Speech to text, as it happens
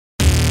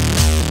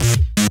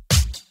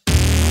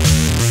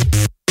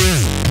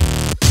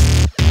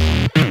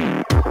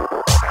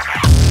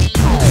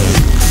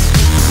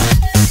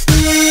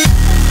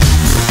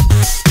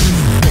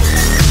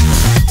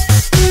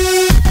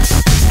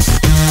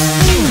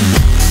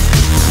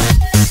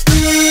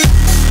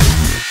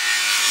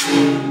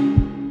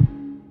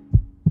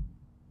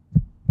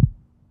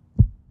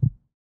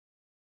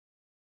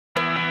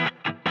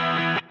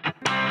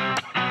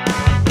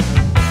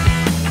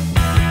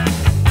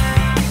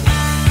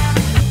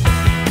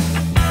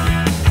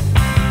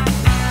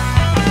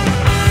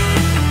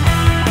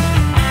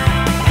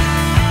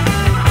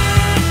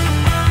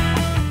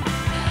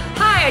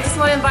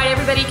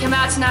everybody come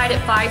out tonight at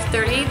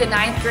 5:30. The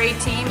 9th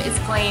grade team is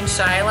playing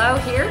Shiloh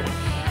here.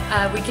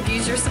 We could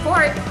use your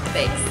support.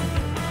 Thanks.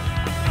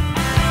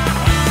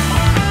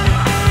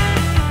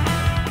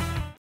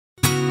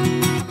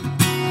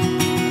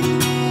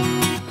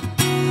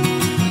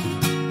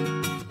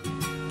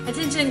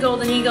 Attention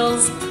Golden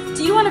Eagles,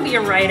 do you want to be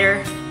a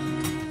writer?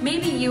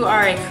 Maybe you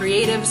are a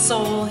creative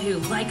soul who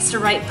likes to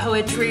write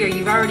poetry, or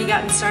you've already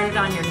gotten started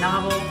on your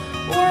novel,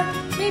 or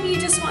maybe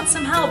you just want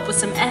some help with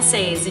some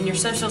essays in your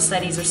social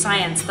studies or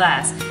science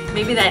class.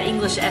 Maybe that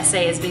English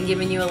essay has been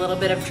giving you a little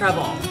bit of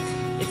trouble.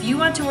 If you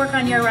want to work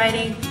on your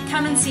writing,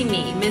 come and see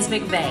me, Ms.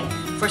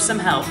 McVeigh, for some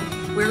help.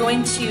 We're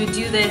going to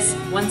do this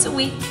once a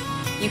week.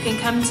 You can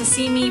come to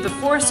see me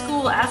before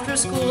school, after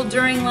school,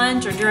 during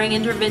lunch, or during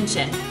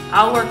intervention.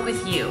 I'll work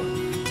with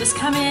you. Just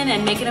come in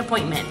and make an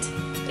appointment.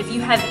 If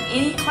you have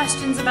any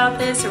questions about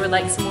this or would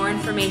like some more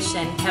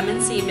information, come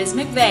and see Ms.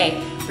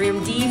 McVeigh,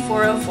 room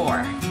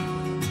D404.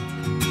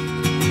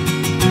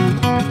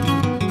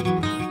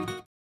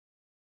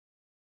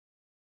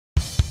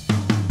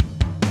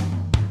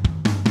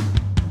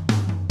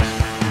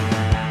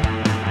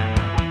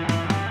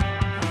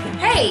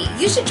 Hey,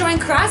 you should join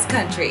cross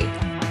country.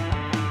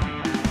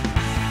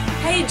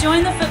 Hey,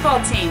 join the football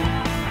team.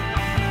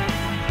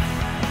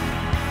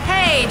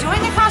 Hey, join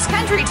the cross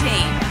country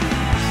team.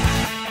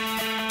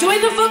 Join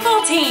the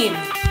football team.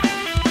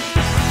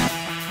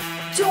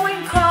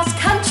 Join cross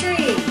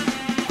country.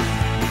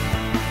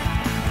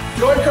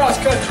 Join cross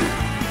country.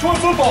 Join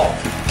football.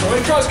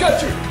 Join cross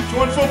country.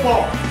 Join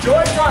football.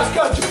 Join cross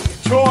country.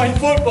 Join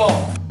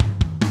football.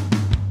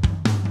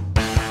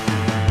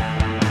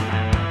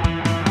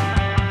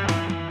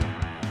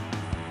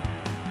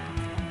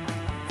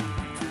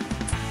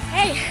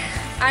 Hey,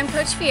 I'm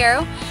Coach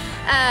Fierro.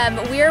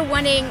 We are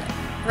wanting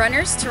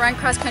runners to run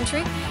cross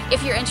country.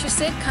 If you're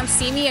interested, come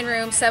see me in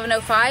room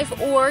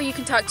 705, or you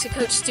can talk to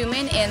Coach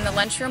Stuman in the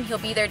lunchroom. He'll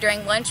be there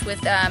during lunch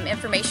with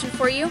information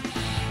for you.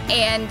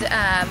 And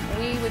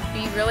we would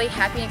be really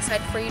happy and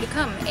excited for you to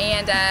come.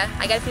 And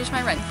I gotta finish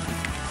my run.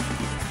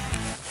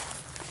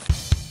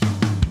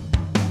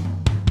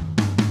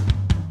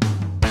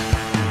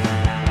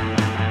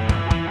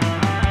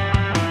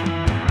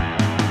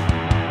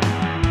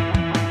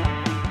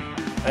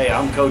 Hey,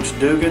 I'm Coach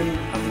Dugan.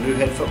 I'm the new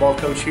head football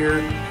coach here,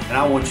 and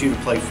I want you to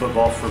play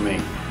football for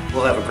me.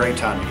 We'll have a great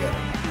time together.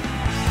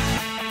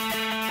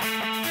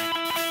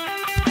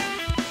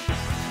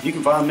 You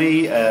can find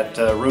me at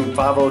room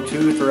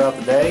 502 throughout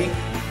the day,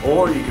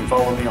 or you can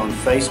follow me on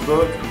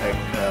Facebook.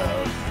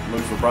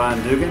 Look for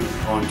Brian Dugan.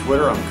 On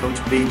Twitter, I'm Coach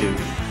B.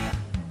 Dugan.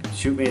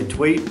 Shoot me a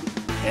tweet,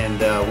 and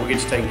we'll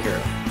get you taken care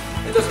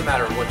of. It doesn't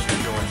matter what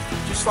you're doing.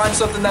 Just find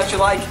something that you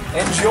like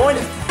and join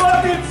it.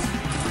 Buckets!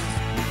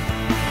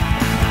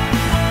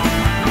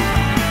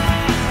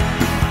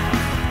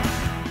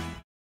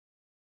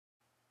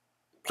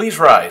 Please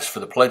rise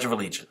for the Pledge of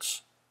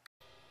Allegiance.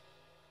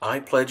 I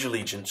pledge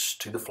allegiance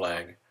to the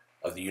flag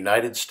of the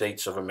United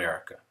States of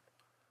America,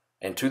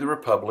 and to the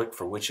republic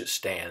for which it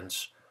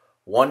stands,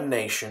 one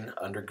nation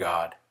under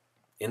God,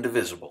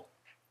 indivisible,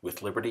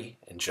 with liberty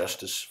and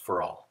justice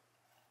for all.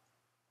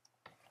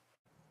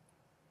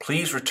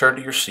 Please return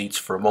to your seats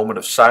for a moment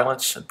of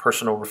silence and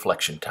personal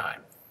reflection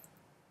time.